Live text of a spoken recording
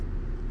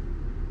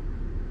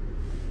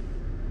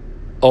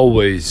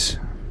Always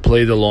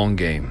play the long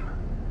game.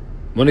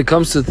 When it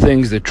comes to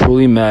things that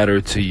truly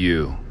matter to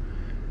you,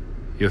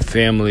 your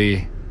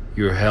family,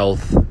 your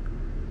health,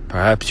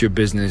 perhaps your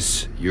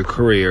business, your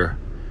career,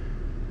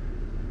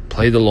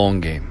 play the long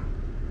game.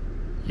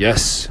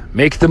 Yes,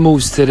 make the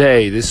moves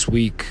today, this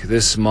week,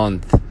 this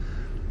month.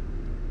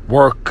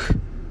 Work,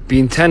 be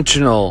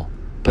intentional,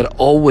 but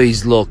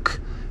always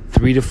look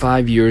 3 to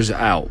 5 years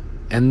out.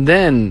 And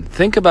then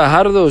think about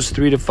how do those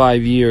 3 to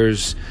 5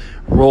 years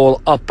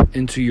roll up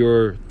into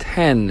your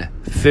 10,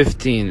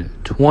 15,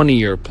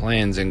 20-year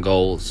plans and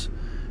goals.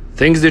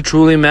 Things that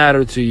truly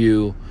matter to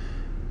you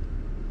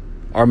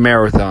are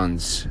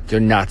marathons. They're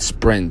not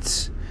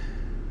sprints.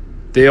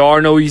 There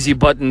are no easy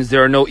buttons.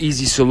 There are no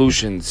easy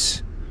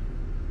solutions.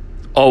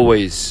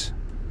 Always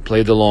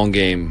play the long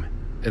game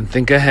and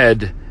think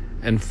ahead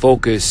and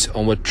focus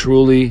on what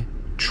truly,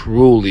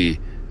 truly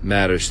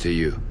matters to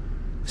you.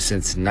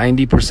 Since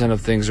 90%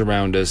 of things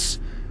around us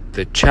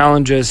that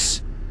challenge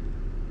us,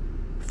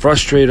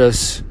 frustrate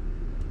us,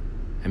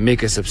 and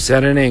make us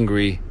upset and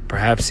angry,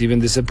 perhaps even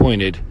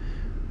disappointed,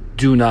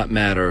 do not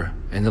matter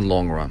in the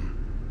long run.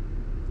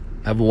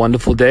 Have a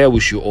wonderful day. I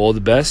wish you all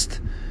the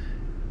best.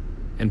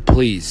 And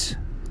please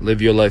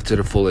live your life to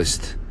the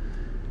fullest,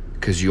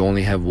 because you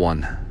only have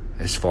one,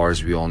 as far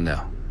as we all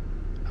know.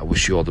 I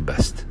wish you all the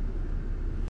best.